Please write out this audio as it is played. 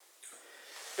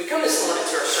We come this morning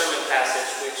to our sermon passage,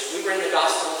 which we were in the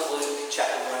Gospel of Luke,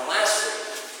 chapter 1 last week.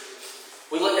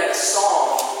 We looked at a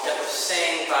song that was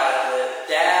sang by the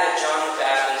dad of John the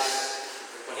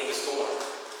Baptist when he was born,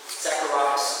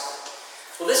 Zacharias.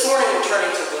 Well, this morning we're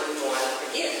turning to Luke 1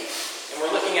 again, and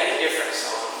we're looking at a different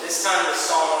song. This time the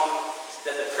song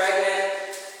that the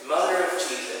pregnant mother of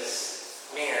Jesus,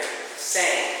 Mary,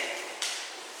 sang.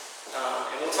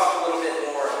 And we'll talk a little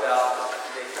bit more about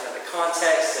the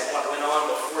context and what went on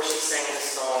before she sang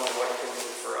this song and what it can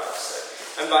mean for us.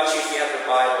 So I invite you, if you have your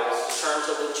Bibles, to turn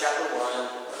to Luke chapter 1.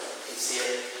 You can see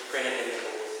it printed in the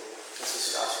bulletin. This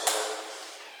is God's word.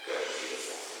 Good,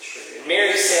 beautiful, and true. And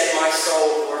Mary said, "My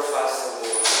soul glorifies the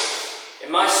Lord,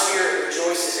 and my spirit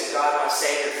rejoices in God my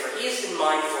Savior, for he has been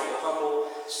mindful of the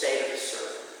humble state of his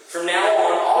servant. From now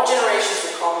on, all generations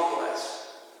will call me blessed.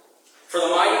 For the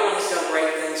Mighty One has done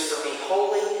great things for me.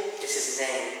 Holy is his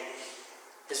name.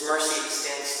 His mercy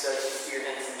extends to those who fear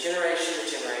him from generation to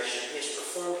generation. He has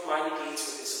performed mighty deeds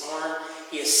with his arm.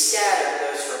 He has scattered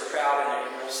those who are proud in their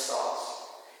inmost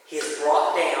thoughts. He has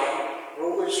brought down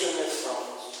rulers from their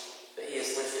thrones, but he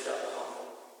has lifted up the humble.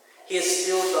 He has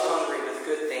filled the hungry with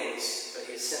good things, but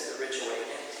he has sent the rich away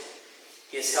empty.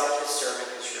 He has helped his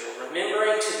servant Israel,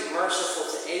 remembering to be merciful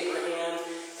to Abraham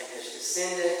and his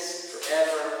descendants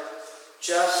forever,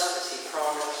 just as he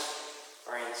promised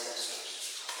our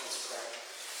ancestors." Let's pray.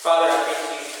 Father, I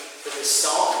thank you for this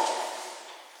song.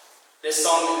 This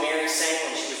song that Mary sang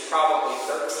when she was probably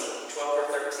 12 or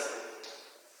 13.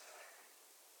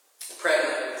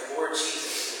 Pregnant with the Lord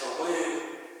Jesus in her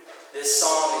womb. This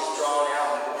song is drawn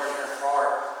out and born in her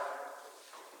heart.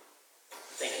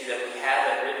 Thank you that we have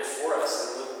it written for us in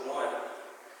Luke 1.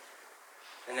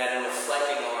 And that in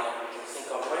reflecting on it, we can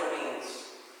think on what it means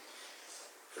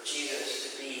for Jesus to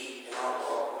be in our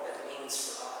world, what that means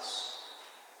for us.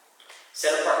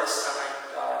 Set apart this time,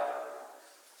 God,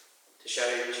 to show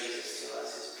your Jesus to us,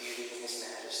 his beauty and his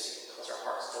majesty, and cause our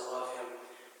hearts to love him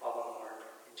all the more.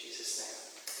 In Jesus' name,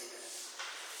 amen.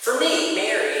 For me,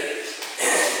 Mary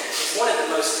is one of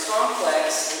the most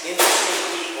complex and interesting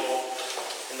people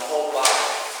in the whole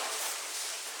Bible.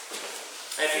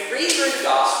 And if you read through the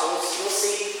Gospels, you'll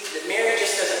see that Mary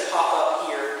just doesn't pop up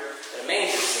here at a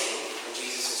manger scene when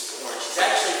Jesus is born. She's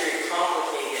actually a very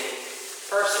complicated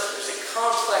person. There's a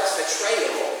complex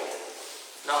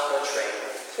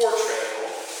portrayal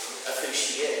of who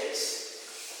she is.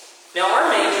 Now, our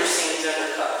manger scenes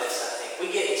undercut this, I think. We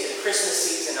get into the Christmas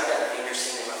season. I got a manger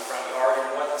scene in my front yard,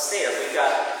 and what's there? We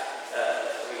got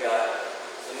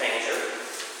the manger.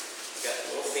 We got the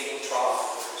little feeding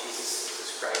trough where Jesus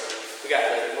is cradled. We got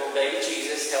the little baby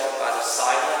Jesus held by the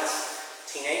silent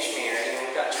teenage Mary, and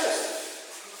we've got Joseph.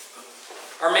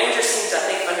 Our manger scenes, I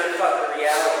think, undercut the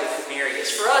reality of who Mary is.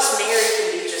 For us, Mary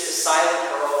can be just a silent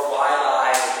girl,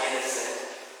 wide-eyed and innocent,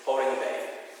 holding a baby.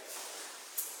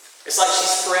 It's like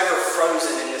she's forever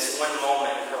frozen in this one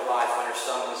moment in her life when her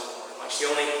son was born. Like she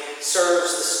only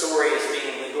serves the story as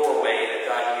being the doorway that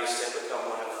God used to become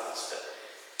one of us. But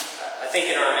I think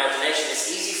in our imagination, it's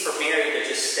easy for Mary to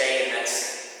just stay in that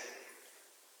scene.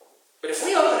 But if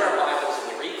we open our Bibles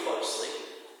and we read closely,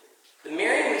 the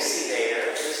Mary we see there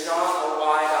is not a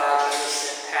wide-eyed,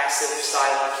 innocent, passive,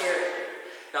 silent character.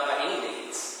 Not by any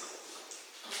means.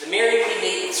 The Mary we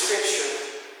meet in Scripture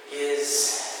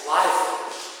is lively.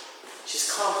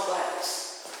 She's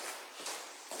complex.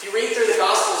 If you read through the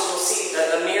Gospels, you'll see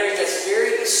a Mary that's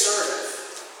very assertive.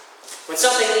 When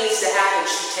something needs to happen,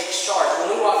 she takes charge. When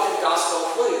we walk through the Gospel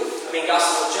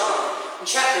of John, in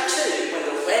chapter 2, when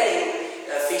the wedding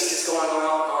feast is going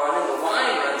on and the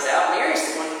wine runs out, Mary's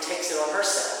the one who takes it on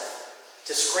herself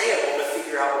to scramble to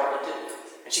figure out what to do.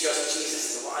 And she goes to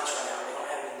Jesus, and the wine's run out, they don't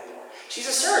have any more. She's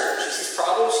assertive. She sees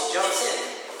problems, she jumps in.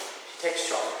 She takes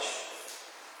charge.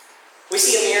 We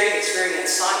see a Mary that's very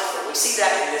insightful. We see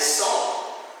that in this song.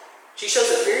 She shows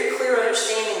a very clear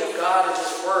understanding of God and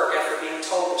his work after being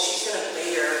told that she's going to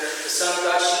bear the Son of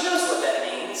God. She knows what that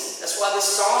means. That's why this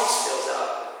song spills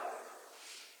out.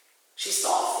 She's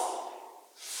thoughtful.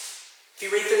 If you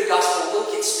read through the Gospel of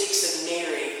Luke, it speaks of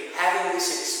Mary having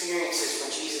these experiences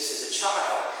when Jesus is a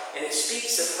child. And it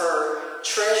speaks of her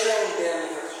treasuring them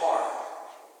in her heart.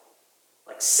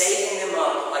 Like saving them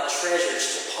up like treasures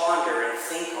to ponder and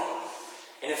think on.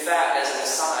 And in fact, as an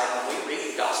aside, when we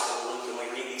read the Gospel of Luke and we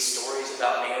read these stories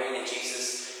about Mary and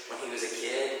Jesus when he was a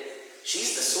kid,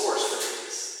 she's the source for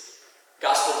these. The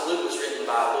Gospel of Luke was written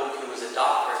by Luke, who was a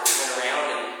doctor who went around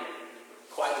and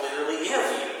quite literally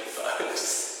interviewed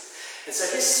folks. And so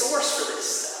his source for this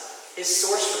stuff, his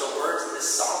source for the words of this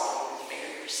song was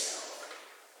Mary herself.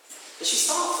 But she's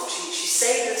thoughtful. She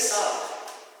saved this up.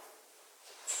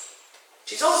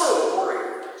 She's also a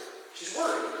warrior. She's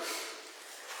worried.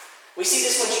 We see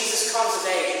this when Jesus comes of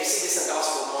age, and we see this in the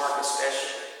Gospel of Mark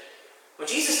especially. When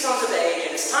Jesus comes of age,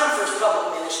 and it's time for his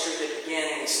public ministry to begin,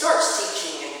 and he starts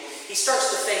teaching, and he starts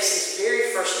to face his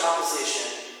very first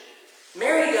opposition,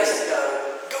 Mary doesn't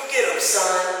go get him,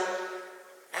 son.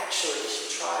 Actually,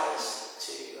 she tries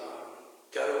to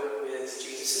go with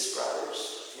Jesus'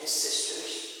 brothers and his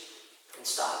sisters and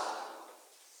stop him.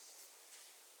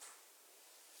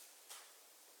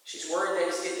 She's worried that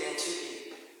he's getting in too deep.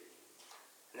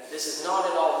 And that this is not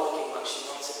at all looking like she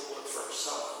wants it to look for her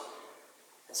son.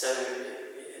 And so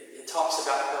it talks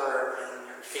about her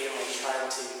and her family trying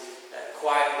to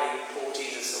quietly pull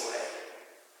Jesus away.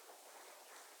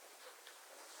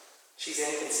 She's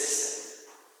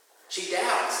inconsistent. She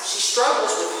doubts. She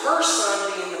struggles with her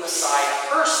son being the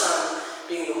Messiah, her son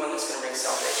being the one that's going to bring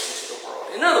salvation to the world.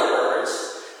 In other words,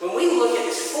 when we look at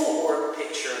this full-board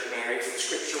picture of Mary from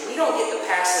Scripture, we don't get the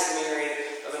passive Mary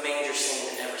of a manger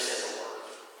scene that never says a word.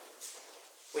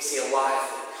 We see a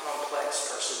lively, complex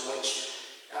person, which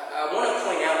I want to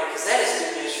point out because that is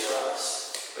good news for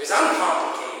us. Because I'm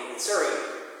complicated, and so are you.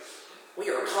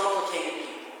 We are complicated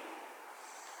people.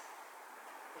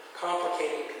 We're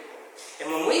complicated people. And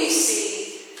when we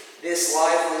see this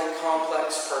lively,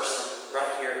 complex person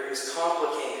right here, who is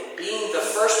complicated, being the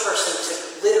first person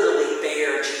to literally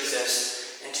bear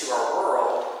Jesus into our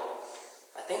world,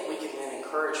 I think we can win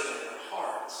encouragement in our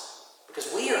hearts. Because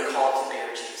we are called to bear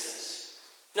Jesus.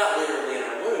 Not literally in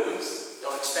our wombs.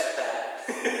 Don't expect that.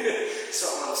 That's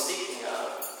what I'm speaking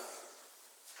of.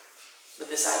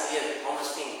 But this idea of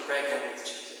almost being pregnant with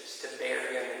Jesus, to bear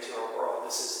him into our world,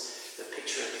 this is the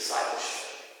picture of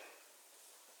discipleship.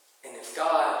 And if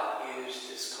God used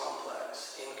this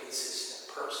complex,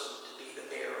 inconsistent person to be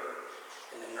the bearer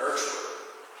and the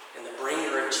nurturer and the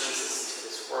bringer of Jesus into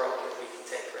this world, we can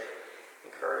take great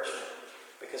encouragement.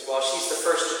 Because while she's the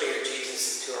first to bear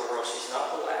Jesus into our world, she's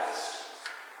not the last.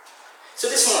 So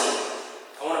this morning,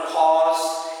 I want to pause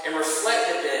and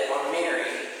reflect a bit on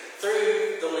Mary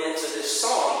through the lens of this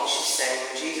song she sang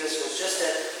when Jesus was just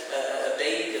a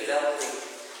baby developing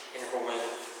in her womb.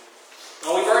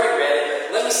 Now, we've already read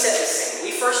it, but let me set the scene.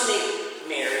 We first meet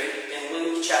Mary in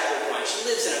Luke chapter 1. She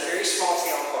lives in a very small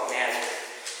town called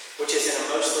Nazareth, which is in a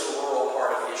mostly rural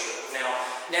part of Israel. Now,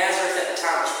 Nazareth at the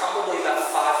time was probably about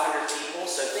 500 people,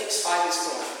 so think Spivey's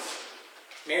Corner.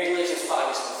 Mary lives in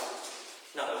Spivey's Corner.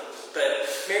 No, but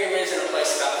Mary lives in a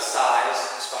place about the size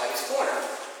of Spivey's Corner.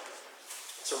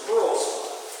 It's a rural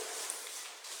spot.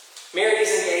 Mary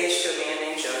is engaged to a man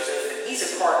named Joseph, and he's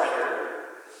a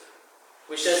carpenter,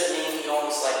 which doesn't mean he's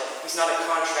not a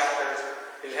contractor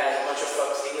who has a bunch of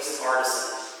folks. He was an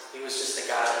artisan. He was just a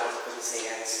guy that worked with his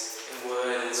hands in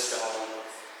wood and stone.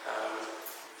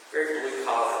 Very blue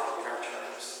collar in our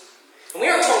terms. And we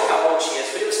aren't told how old she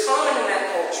is, but it was common in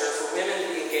that culture for women to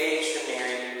be engaged and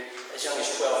married as young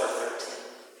as 12 or 13.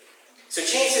 So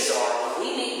chances are, when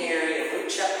we meet Mary in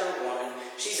Luke chapter 1,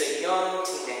 she's a young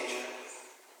teenager.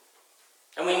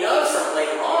 And we know from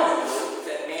later on in Luke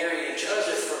that Mary and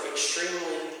Joseph were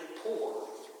extremely poor.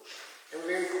 They were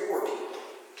very poor people.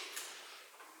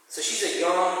 So she's a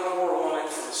young, poor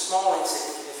woman from a small,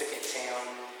 insignificant town,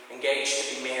 engaged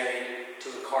to be married to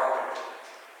a carpenter.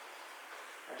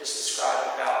 I just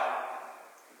described about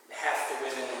half the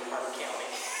women in Harnett County.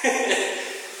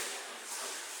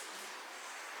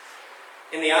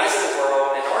 In the eyes of the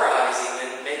world, in our eyes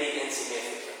even, maybe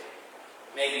insignificant.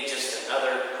 Maybe just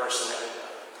another person that we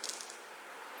know.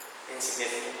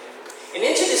 Insignificant. And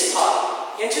into this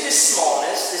poverty, into this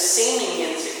smallness, this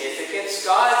seeming insignificance,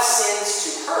 God sends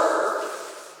to her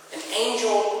an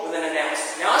angel with an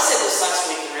announcement. Now, I said this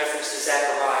last week in reference to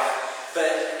Zechariah,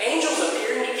 but angels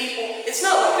appearing to people, it's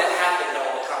not like that happened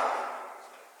all the time.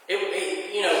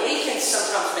 We can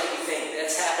sometimes maybe think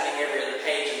that's happening every other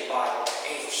page in the Bible.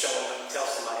 Angels showing up and tell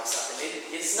somebody something.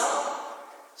 It's not.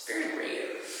 It's very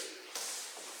rare.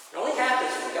 It only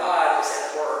happens when God is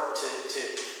at work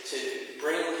to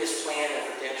bring his plan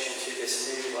of redemption to this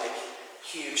new,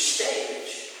 huge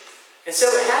stage. And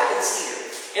so it happens here.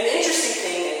 And the interesting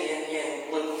thing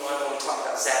in Luke 1, when we talk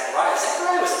about Zechariah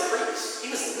was a priest.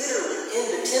 He was literally in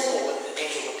the temple when the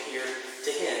angel appeared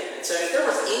to him. And so if there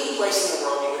was any place in the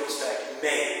world you would expect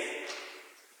maybe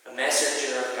a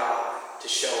messenger of God to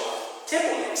show up,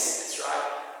 temple makes sense, right?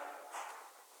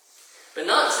 But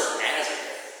not to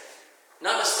Nazareth.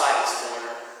 Not to Spivey's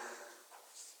Corner.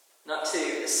 Not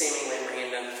to a seemingly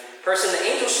random person. The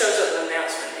angel shows up with an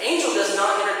announcement. The angel does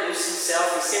not introduce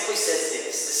himself. He simply says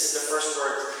this. This is the first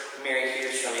words Mary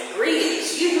hears from him.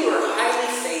 Greetings, you who are highly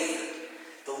favored.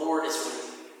 The Lord is with you.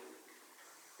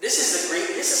 This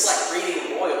is like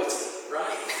greeting royalty,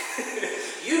 right?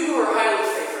 You who are highly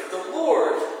favored. The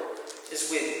Lord is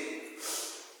with you.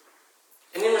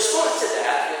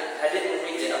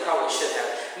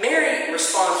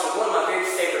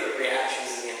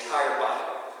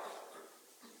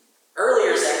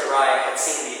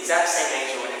 same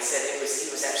angel, and it said he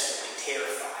was absolutely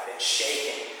terrified and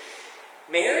shaken.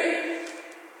 Mary,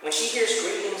 when she hears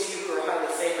greetings, you who are highly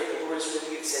favored, the Lord is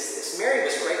with you, it says this. Mary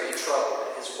was greatly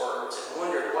troubled at his words and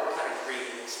wondered what kind of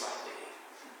greeting this might be.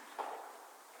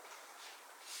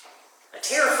 A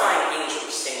terrifying angel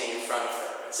was standing in front of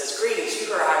her and says, greetings, you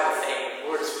who are highly favored, the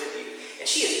Lord is with you. And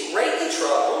she is greatly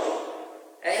troubled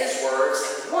at his words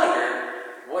and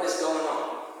wondered what is going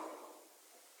on.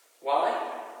 Why?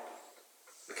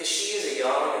 Because she is a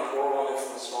young and poor woman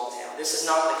from a small town. This is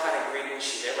not the kind of greeting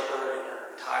she's ever heard in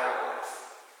her entire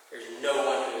life. There's no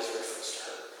one who has referenced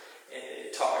to her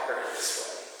and taught her in this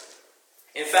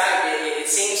way. In fact, it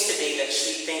seems to be that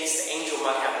she thinks the angel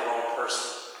might have the wrong person.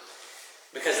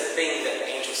 Because the thing that the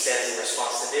angel says in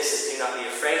response to this is, do not be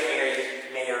afraid,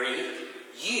 Mary,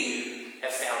 you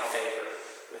have found favor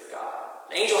with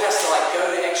God. The angel has to go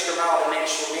the extra mile to make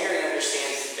sure Mary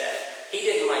understands that he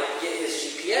didn't get his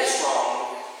GPS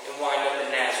wrong and wind up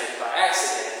in Nazareth by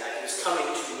accident. He was coming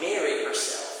to Mary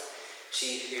herself,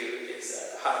 she who is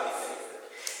highly favored.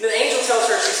 And the angel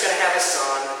tells her she's going to have a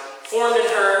son, formed in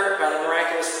her by the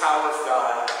miraculous power of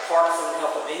God, apart from the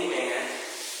help of any man,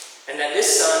 and that this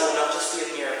son will not just be a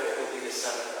miracle, will be the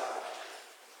Son of God.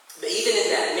 But even in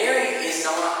that, Mary is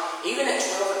not, even at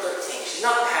 12 or 13, she's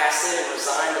not passive and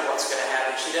resigned to what's going to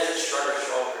happen. She doesn't shrug her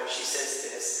shoulders. She says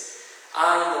this,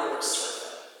 I am the Lord's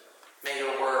servant. May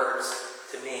your words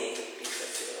to me be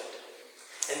fulfilled.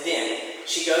 And then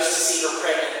she goes to see her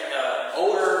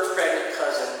older pregnant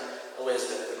cousin,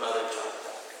 Elizabeth, the mother of John the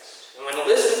Baptist. And when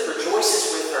Elizabeth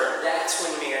rejoices with her, that's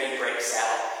when Mary breaks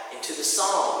out into the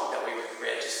song that we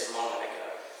read just a moment ago.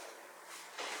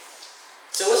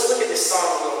 So let's look at this song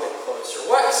a little bit closer.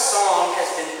 What song has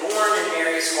been born in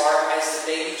Mary's heart as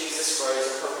the baby Jesus grows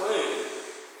in her womb?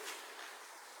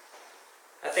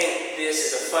 I think this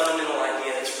is a fundamental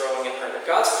idea that's growing in her. That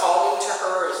God's calling to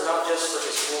her is not just for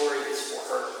his glory, it's for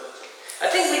her good. I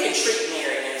think we can treat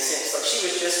Mary in a sense like she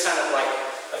was just kind of like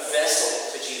a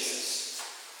vessel to Jesus.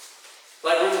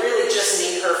 Like we really just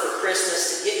need her for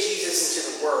Christmas to get Jesus into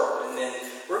the world. And then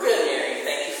we're good, Mary.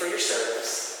 Thank you for your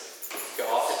service. Go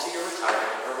off into your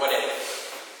retirement or whatever.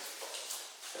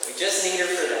 We just need her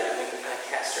for that. We can kind of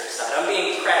cast her aside. I'm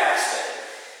being crass, but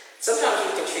sometimes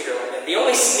we can treat her like that. The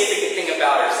only significant thing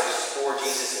about her is that she's bore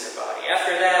Jesus in her body.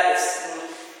 After that,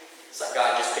 it's like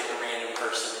God just picked a random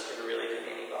person. It could have really been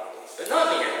anybody. But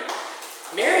not Mary.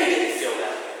 Mary didn't feel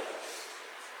that way.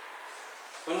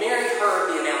 When Mary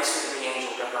heard the announcement of the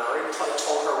angel to her and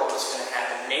told her what was going to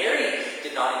happen, Mary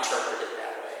did not interpret it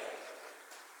that way.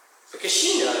 Because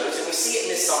she knows, and we see it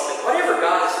in this song, that whatever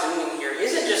God is doing here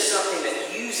isn't just something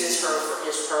that uses her for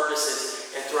his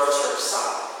purposes and throws her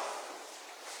aside.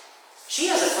 She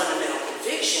has a fundamental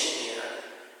conviction here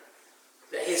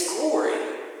that his glory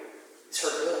is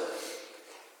her good,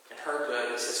 and her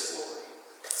good is his glory.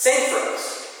 Same for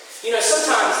us.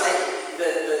 Sometimes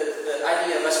the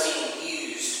idea of us being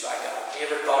used by God. You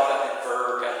ever thought about that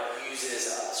verb, God uses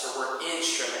us, or we're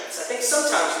instruments? I think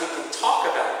sometimes we can talk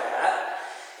about that,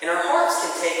 and our hearts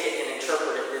can take it and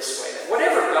interpret it this way, that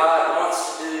whatever God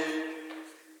wants to do,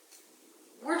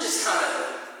 we're just kind of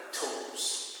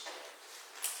tools.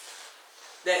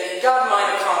 That God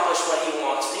might accomplish what he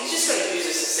wants, but he's just going to use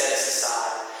us and set us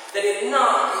aside. That it's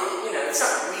not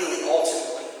really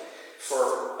ultimately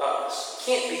for us. It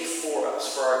can't be for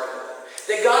us, for our good.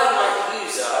 That God might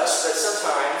use us, but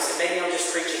sometimes, and maybe I'm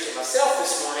just preaching to myself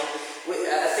this morning,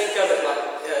 I think of it like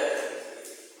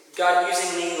God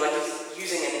using me like he's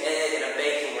using an egg in a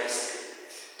baking recipe.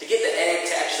 To get the egg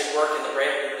to actually work in the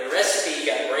recipe, you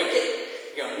got to break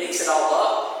it. You're going to mix it all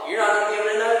up. You're not going to be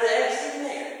able to know the egg's in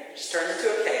there. It just turns into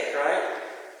a cake, right?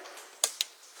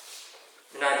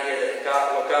 An idea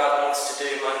that what God wants to do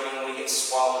might mean we get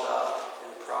swallowed up in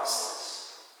the process.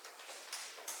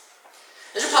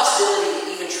 There's a possibility to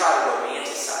even try to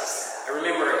romanticize that. I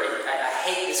remember, I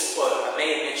hate this quote. I may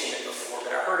have mentioned it before,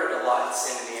 but I heard it a lot in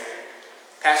seminary.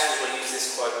 Pastors will use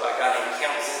this quote by a guy named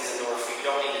Count Zinzendorf, who you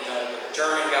don't need to know, but a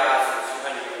German guy from a few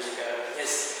hundred years ago.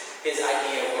 His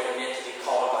idea of what it meant to be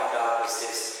called by God was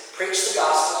this: preach the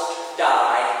gospel,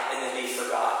 die, and then be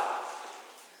forgotten.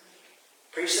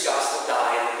 Preach the gospel,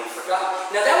 die, and then be forgotten.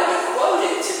 Now that would be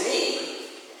quoted to me.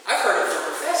 I've heard it from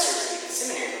professors, even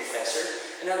seminary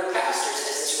professors, and other pastors,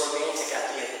 as this romantic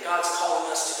idea that God's calling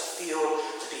us to the field,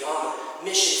 to be on the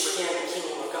mission for him, the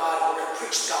kingdom of God, and we're going to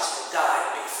preach the gospel, die,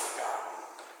 and be forgotten.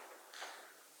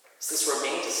 It's this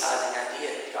romanticizing idea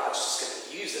that God's just going to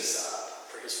use us up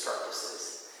for his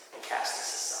purposes and cast us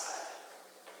aside.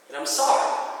 And I'm sorry,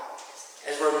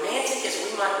 as romantic as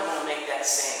we might want to make that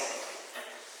sound,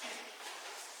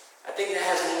 I think that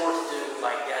has more to do with the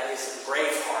ideas of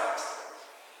Braveheart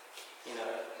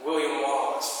William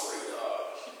Wallace, freedom,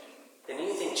 than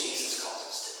anything Jesus calls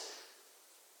us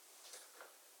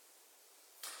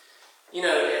to.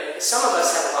 Some of us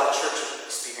have a lot of church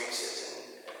experiences, and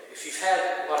if you've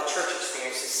had a lot of church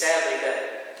experiences, sadly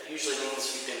that usually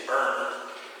means you've been burned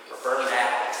or burned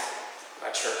out by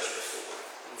church before.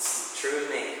 It's true of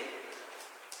me.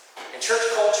 And church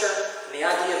culture and the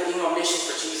idea of being on mission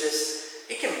for Jesus,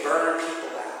 it can burn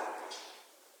people out.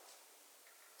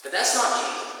 But that's not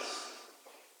Jesus.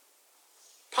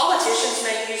 Politicians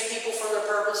may use people for their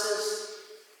purposes.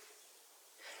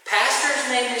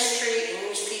 Pastors may mistreat and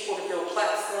use people to build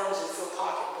platforms and fill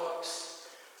pocketbooks.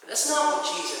 But that's not what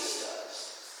Jesus does.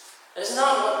 That is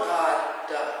not what God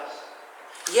does.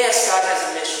 Yes, God has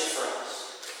a mission for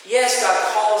us. Yes, God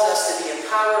calls us to be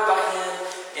empowered by Him,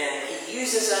 and He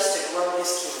uses us to grow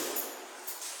His kingdom.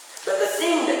 But the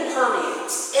thing that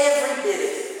permeates every bit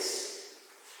of this,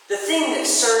 the thing that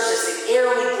serves as the air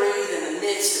we breathe in the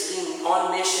midst of being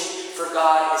on mission for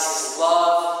God, is His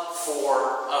love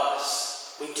for us.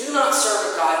 We do not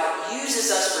serve a God that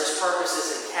uses us for His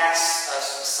purposes and casts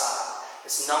us aside.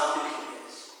 It's not who He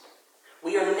is.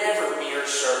 We are never mere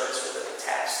servants with a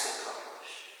task to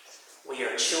accomplish. We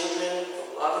are children of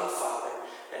a loving Father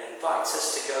that invites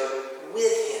us to go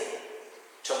with Him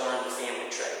to learn the family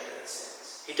trade in a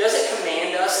sense. He doesn't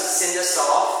command us and send us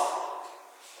off.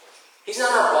 He's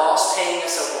not our boss paying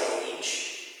us a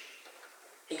wage.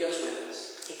 He goes with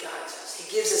us. He guides us. He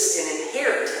gives us an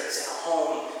inheritance and a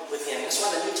home with Him. That's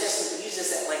why the New Testament uses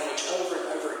that language over and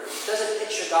over again. It doesn't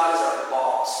picture God as our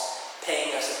boss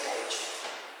paying us a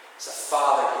paycheck. It's a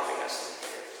Father giving us an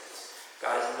inheritance.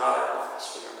 God is not our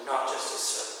boss. We are not just His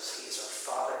servants. He is our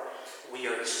Father. We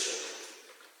are His children.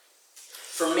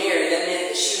 For Mary, that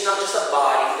meant that she was not just a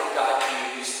body that God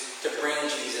used to bring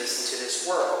Jesus into this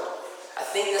world. I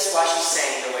think that's why she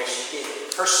sang the way she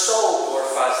did. Her soul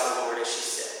glorifies the Lord, as she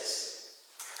says.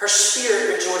 Her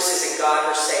spirit rejoices in God,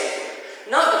 her Savior.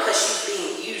 Not because she's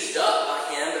being used up by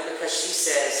Him, but because she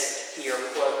says here,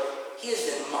 quote, He has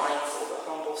been mindful of the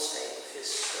humble state of His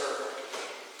servant.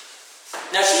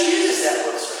 Now she uses that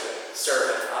word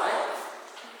servant, right?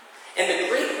 And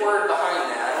the Greek word behind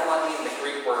that, I don't like being the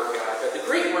Greek word guy, but the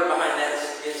Greek word behind that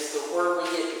is the word we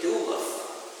get doula from.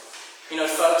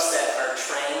 Folks that are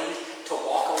trained to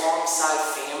walk alongside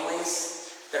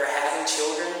families that are having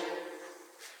children.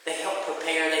 They help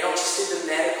prepare. They don't just do the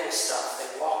medical stuff.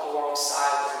 They walk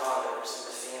alongside the mothers and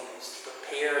the families to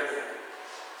prepare them.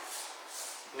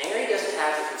 Mary doesn't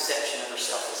have the conception of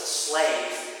herself as a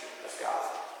slave of God.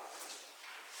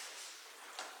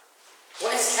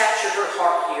 What has captured her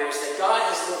heart here is that God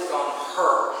has looked on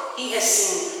her. He has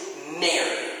seen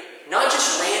Mary, not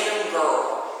just random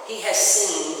girl. He has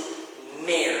seen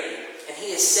Mary, and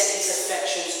He has set His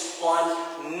affections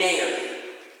on Mary.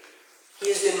 He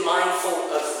has been mindful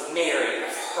of Mary,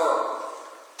 of her.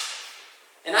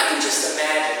 And I can just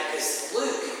imagine, because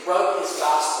Luke wrote his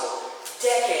gospel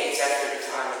decades after the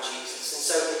time of Jesus. And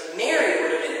so Mary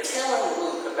would have been telling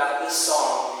Luke about this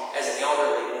song as an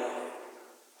elderly woman.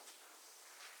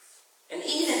 And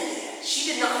even then,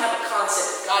 she did not have a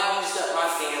concept that God used up my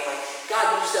family,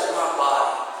 God used up my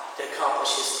body to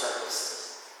accomplish His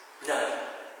purposes. No.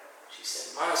 She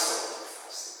said, my soul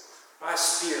glorifies Him. My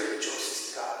spirit rejoices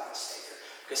in God, my Savior,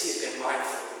 because He has been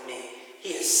mindful of me.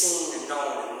 He has seen and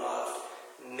known and loved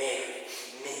Mary,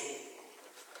 me.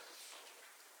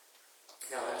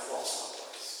 Now that's lost my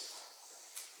place.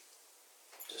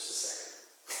 Just a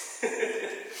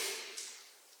second.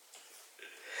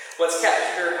 What's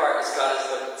captured her heart is God has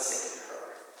looked and seen her.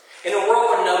 In a world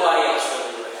where nobody else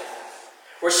really would have.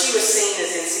 Where she was seen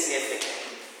as insignificant.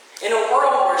 In a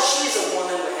world where she as a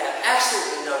woman would have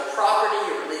absolutely no property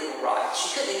or legal rights. She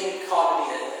couldn't even be called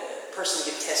to be a person to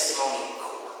give testimony in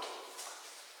court.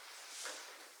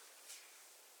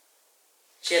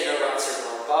 She had no rights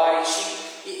over her body.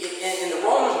 In the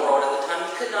Roman world at the time,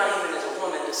 you could not even as a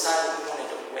woman decide what you wanted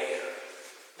to wear.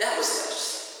 That was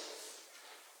legislated.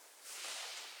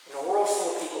 In a world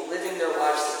full of people living their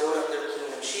lives to build up their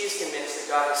kingdom, she is convinced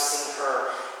that God has seen her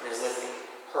and is lifting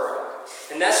her up.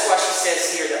 And that's why she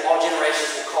says here that all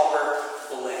generations will call her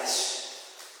blessed.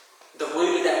 The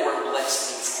root of that word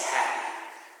blessed means happy.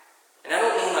 And I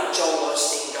don't mean like Joel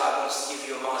Osteen, God wants to give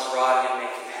you a Maserati and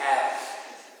make you happy.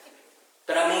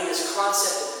 But I mean this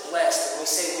concept of blessed. When we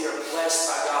say we are blessed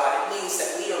by God, it means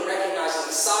that we are recognizing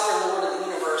the sovereign Lord of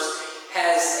the universe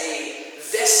has a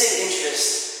vested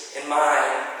interest in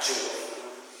my joy.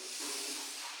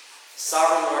 The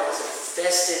sovereign Lord has a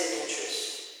vested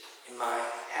interest in my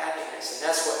happiness. And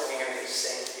that's what Mary is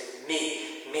saying here.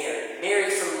 Me,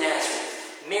 Mary from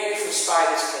Nazareth, Mary from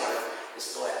Spider's Corner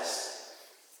is blessed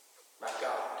by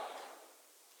God.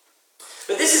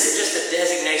 this isn't just a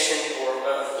designation or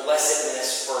of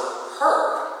blessedness for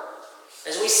her.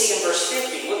 As we see in verse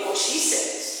 50, look what she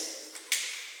says.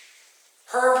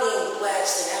 Her being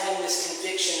blessed and having this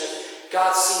conviction of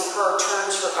God seeing her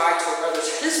turns her eye toward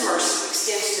others. His mercy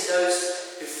extends to those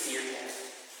who fear Him.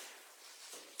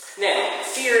 Now,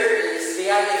 the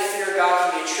idea of fear of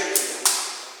God can be a tricky one,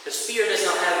 because fear does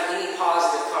not have any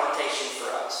positive connotation for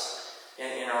us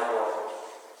in our world.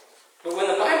 But when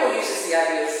the Bible uses the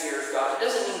idea of fear of God, it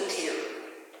doesn't mean terror.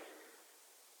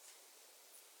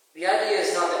 The idea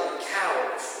is not that we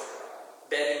cower before God,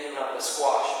 begging Him not to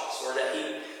squash us, or that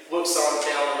He looks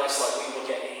down on us like we look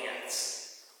at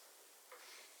ants.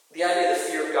 The idea of the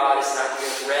fear of God is an idea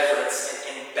of reverence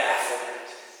and bafflement.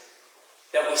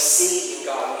 That we see in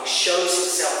God, when He shows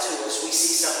Himself to us, we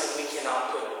see something we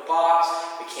cannot put in a box,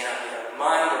 we cannot get our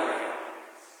mind around.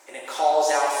 And it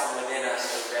calls out from within us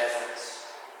a reverence,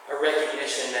 a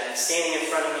recognition that standing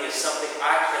in front of me is something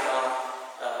I cannot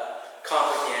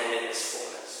comprehend in its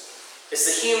fullness. It's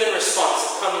the human response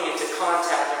of coming into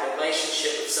contact and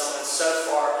relationship with someone so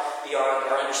far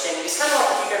beyond our understanding. It's kind of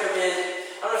like if you've ever been,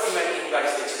 I don't know if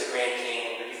anybody's been to the Grand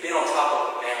Canyon, but you've been on top of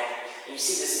a mountain and you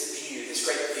see this view, this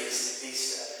great vista.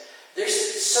 There's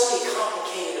so many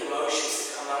complicated emotions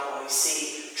that come out when we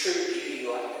see true beauty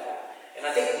like that. And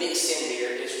I think mixed in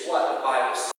there is what the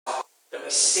Bible's talking about. That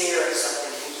we stare at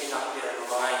something we cannot get our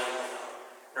mind around.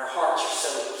 And our hearts are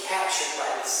so captured by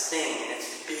this thing and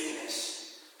its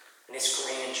bigness and its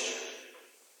grandeur.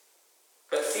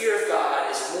 But fear of God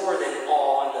is more than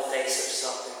awe in the face of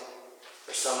something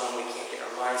or someone we can't get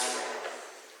our minds around.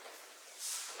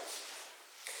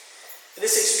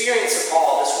 This experience of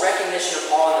awe, this recognition of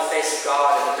awe in the face of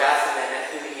God and the bafflement at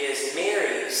who He is,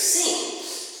 Mary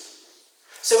sings.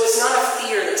 So it's not a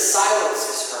fear that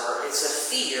silences her, it's a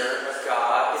fear of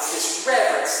God. It's this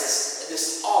reverence,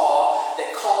 this awe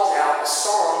that calls out a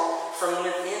song from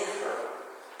within her.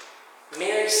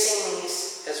 Mary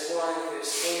sings as one who is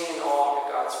standing in awe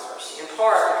of God's mercy, in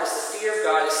part because the fear of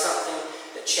God is something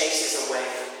that chases away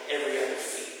every other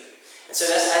fear. And so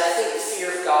I think the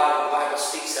fear of God, when the Bible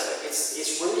speaks of it,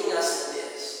 it's rooting us in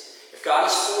this. If God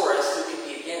is for us, who can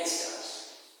be against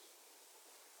us?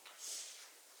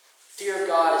 Fear of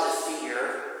God is a fear,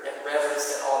 that reverence,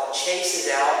 that awe, that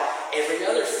chases out every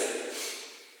other fear.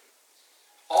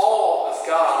 Awe of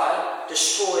God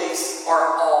destroys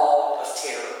our awe of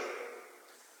terror.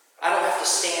 I don't have to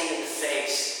stand in the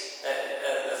face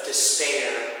of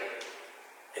despair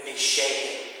and be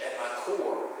shaken at my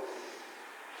core.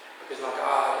 Because my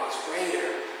God is greater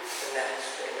than that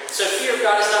despair. And so fear of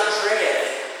God is not dread.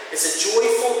 It's a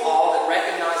joyful awe that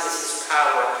recognizes His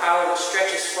power, a power that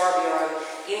stretches far beyond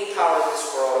any power of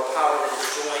this world, a power that is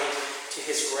joined to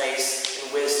His grace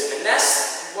and wisdom. And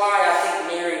that's why I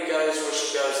think Mary goes where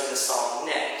she goes in the song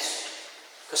next.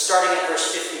 Because starting at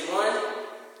verse 51,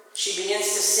 she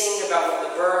begins to sing about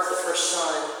what the birth of her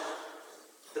Son,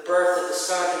 the birth of the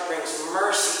Son who brings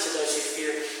mercy to those who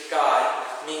fear God,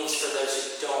 means for those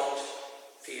who don't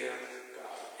fear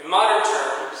God. In modern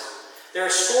terms, there are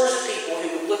scores of people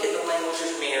who would look at the language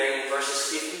of Mary in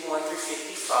verses 51 through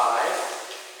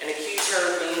 55 and accuse her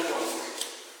of being woke,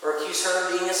 or accuse her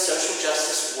of being a social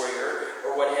justice warrior,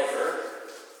 or whatever.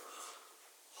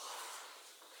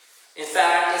 In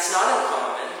fact, it's not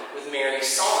uncommon with Mary's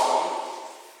song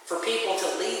for people to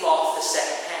leave off the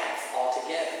second half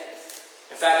altogether.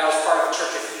 In fact, I was part of a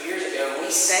church a few years ago, and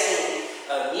we sang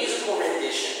a musical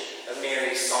rendition of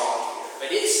Mary's song here, but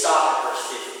it stopped at verse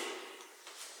 50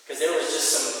 because there was just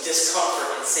some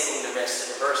discomfort in singing the rest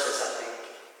of the verses, I think.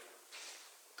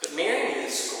 But Mary knew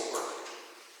the score.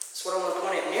 That's what I want to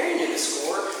point out. Mary knew the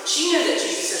score. She knew that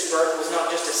Jesus' birth was not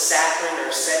just a saccharine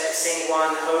or a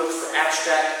sanguine hope for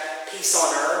abstract peace on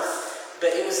earth,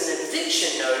 but it was an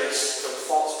eviction notice for the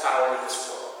false power of this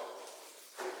world.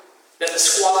 That the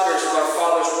squatters of our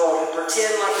Father's world who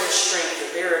pretend like their strength or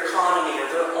their economy or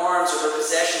their arms or their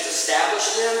possessions establish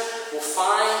them will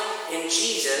find in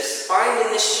Jesus, find in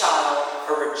this child,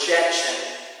 a rejection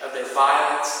of their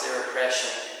violence, their oppression,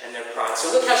 and their pride.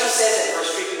 So look how she says it in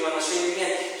verse 51. Let's read it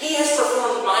again. He has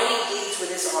performed mighty deeds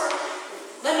with His arm.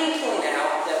 Let me point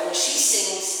out that when she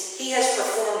sings, He has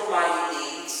performed mighty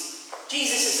deeds,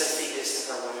 Jesus is a fetus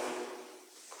in her womb.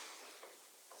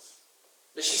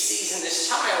 But she sees in this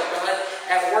child God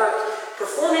at work,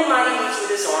 performing mighty deeds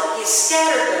with His arm. He has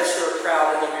scattered those who are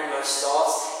proud in their innermost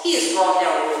thoughts. He has brought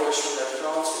down rulers from their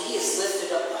thrones, but He has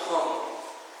lifted up the humble.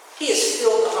 He has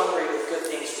filled the hungry with good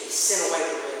things, but He sent away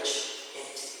the rich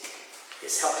empty. He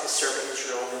has helped His servant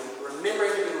Israel,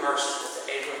 remembering to be merciful to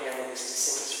Abraham and his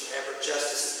descendants forever,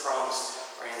 just as He promised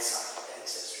our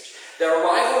ancestors. The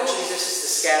arrival of Jesus is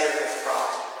the scattering of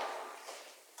pride.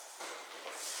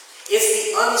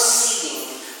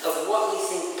 unseating of what we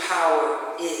think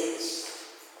power is.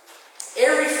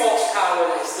 Every false power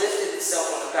that has lifted itself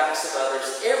on the backs of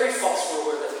others, every false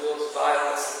ruler that wields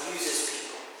violence and uses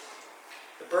people,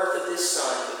 the birth of this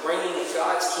Son, the bringing of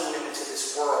God's kingdom into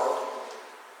this world,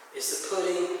 is the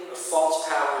putting of false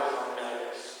powers on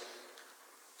notice.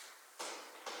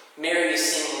 Mary is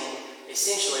singing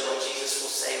essentially what Jesus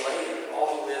will say later: all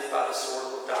who live by the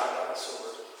sword will die by the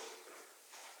sword.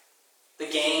 The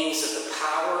gains of the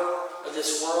power of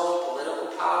this world,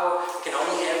 political power, can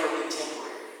only ever be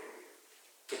temporary.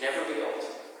 It can never be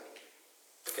ultimate,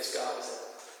 because God is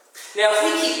there. Now, if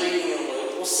we keep reading in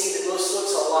Luke, we'll see that this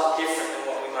looks a lot different than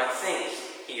what we might think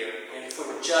here. And if we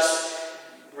were just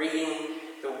reading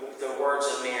the words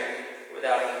of Mary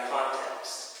without any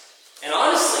context. And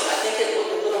honestly, I think it looked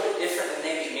a little bit different than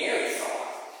maybe Mary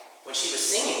thought when she was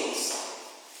singing this song.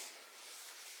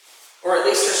 Or at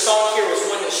least her song here was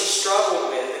one that she struggled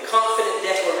with. The confident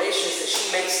declarations that she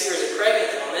makes here as a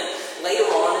pregnant woman later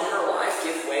on in her life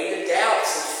give way to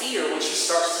doubts and fear when she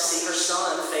starts to see her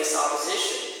son face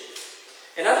opposition.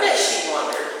 And I bet she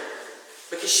wondered,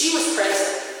 because she was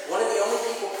present, one of the only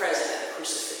people present at the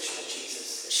crucifixion of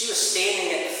Jesus. She was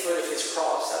standing at the foot of his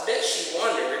cross. I bet she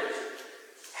wondered,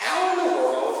 how in the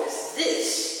world is this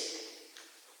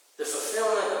the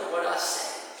fulfillment of what I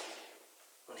sang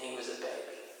when he was a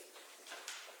baby?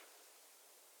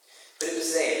 But it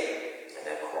was there, at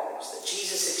that cross, that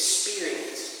Jesus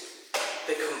experienced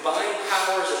the combined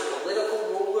powers of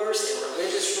political rulers and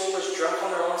religious rulers drunk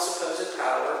on their own supposed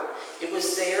power. It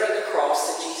was there at the cross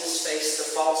that Jesus faced the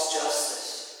false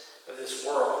justice of this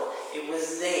world. It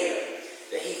was there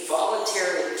that he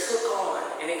voluntarily took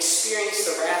on and experienced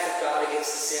the wrath of God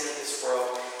against the sin of this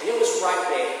world. And it was right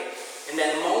there, in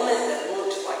that moment that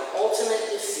looked like ultimate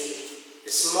defeat,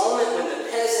 this moment when the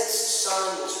peasant's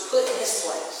son was put in his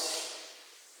place.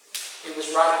 It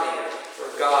was right there where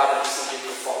God unseated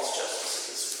the false justice of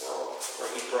this world, where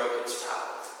he broke its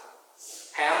power.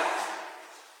 How?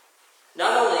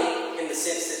 Not only in the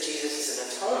sense that Jesus is an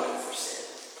atonement for sin,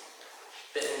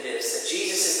 but in this, that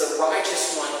Jesus is the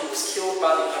righteous one who was killed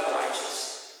by the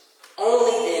unrighteous,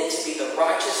 only then to be the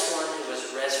righteous one who was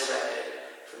resurrected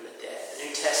from the dead. The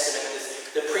New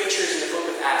Testament, the preachers in the book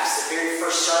of Acts, the very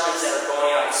first sermons that are going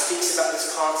out, speaks about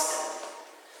this concept,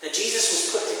 that Jesus was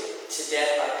put to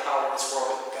death by the power of this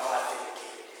world, but God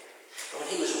vindicated him. And when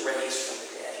he was raised from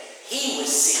the dead, he was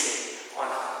seated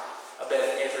on high above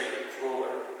every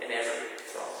ruler and every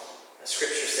throne. The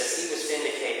scripture says he was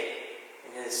vindicated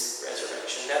in his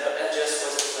resurrection. But that just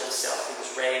wasn't for himself. He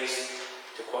was raised,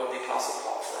 to quote the Apostle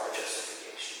Paul, for our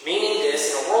justification. Meaning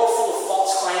this, in a world full of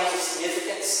false claims of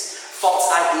significance,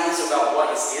 false ideas about what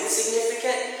is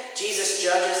insignificant, Jesus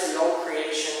judges the old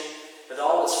creation with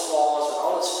all its flaws, with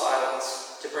all its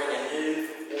violence, to bring a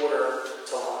new order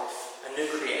to life. A new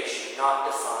creation, not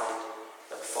defined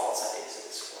by the false ideas of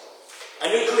this world. A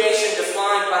new creation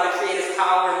defined by the creative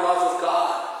power and love of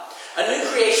God. A new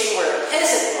creation where a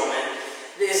peasant woman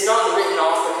is not written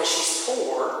off because she's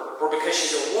poor, or because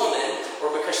she's a woman,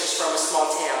 or because she's from a small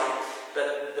town,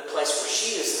 but the place where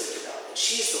she is lifted up. And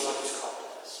she's the one who's called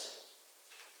us.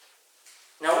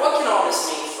 Now, what can all this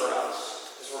mean for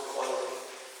us as we're closing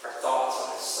our thoughts on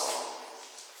this song?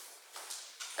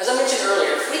 As I mentioned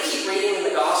earlier, if we keep reading in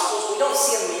the Gospels, we don't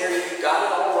see a Mary who got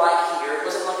it all right here. It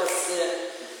wasn't like a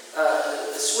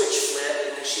switch flip,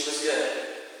 and then she was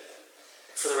good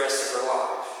for the rest of her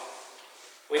life.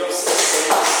 We don't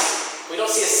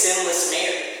see a sinless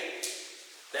Mary.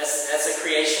 That's a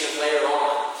creation of later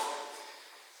on.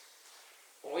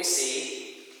 What we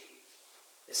see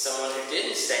is someone who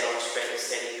didn't stay on a straight and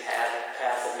steady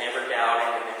path of never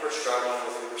doubting and never struggling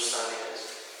with who her son is.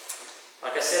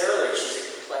 Like I said earlier, she's a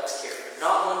complex character,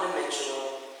 not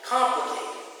one-dimensional,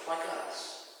 complicated, like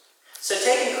us. So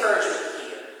take encouragement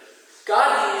here.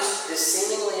 God used this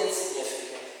seemingly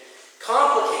insignificant,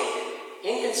 complicated,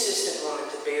 inconsistent woman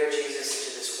to bear Jesus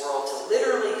into this world, to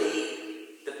literally be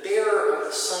the bearer of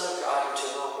the Son of God into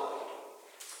our world.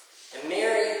 And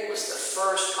Mary was the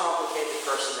first complicated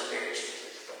person to bear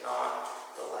Jesus, but not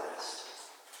the last.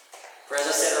 For as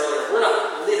I said earlier, we're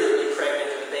not literally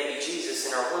pregnant with a baby Jesus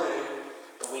in our womb,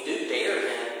 but we do bear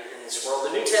him in this world.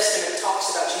 The New Testament talks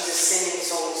about Jesus sending his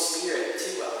Holy Spirit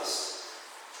to us,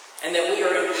 and that we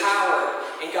are empowered,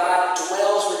 and God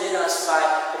dwells within us by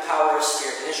the power of his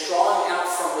Spirit, and is drawing out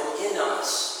from within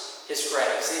us his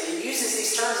grace. It uses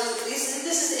these terms. This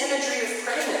is the imagery of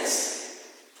pregnancy.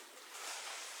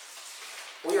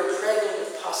 We are pregnant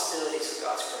with the possibilities of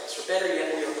God's grace. Or better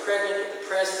yet, we are pregnant with the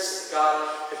presence of God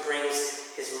who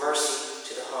brings his mercy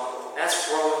to the humble. And that's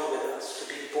growing with us, to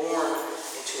be born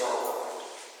into our world.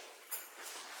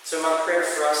 So my prayer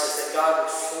for us is that God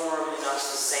would form in us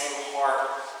the same heart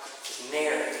as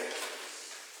Mary.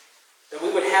 That we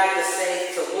would have the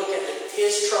faith to look at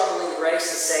His troubling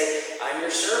grace and say, I'm your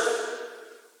servant.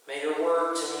 May your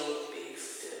word to me be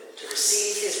fulfilled. To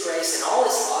receive His grace in all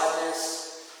its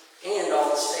oddness and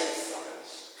all its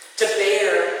faithfulness. To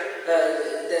bear,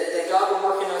 that God would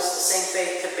work in us the same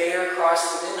faith to bear Christ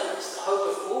within us. The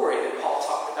hope of glory that Paul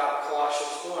talked about in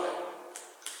Colossians 1.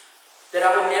 That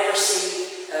I would never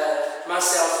see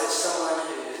myself as someone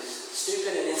who is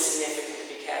stupid and insignificant to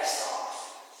be cast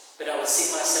off. But I would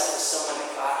see myself as someone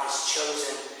that God has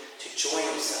chosen to join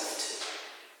Himself to.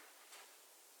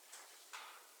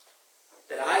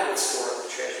 That I would store up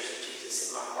the treasures of Jesus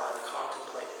in my heart and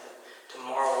contemplate them, to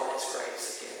marvel at His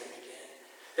grace again and again.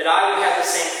 That I would have the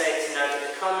same faith to know that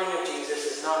the coming of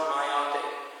Jesus is not myopic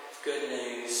good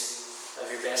news of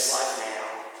your best life now,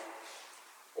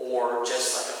 or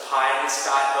just like a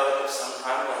pie-in-the-sky hope of some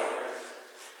time later.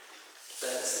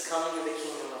 But it's the coming of the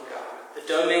kingdom of God. The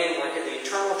domain where the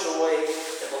eternal joy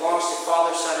that belongs to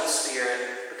Father, Son, and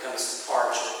Spirit becomes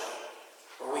our joy.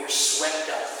 Where we are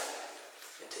swept up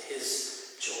into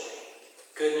His joy.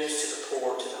 Good news to the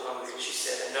poor, to the hungry, she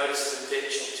said. And notice the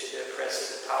conviction to the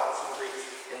oppressive, the powerful, hungry,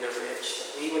 and the rich. That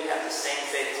we would have the same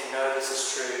faith to know this is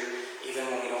true even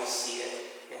when we don't see it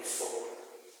in full.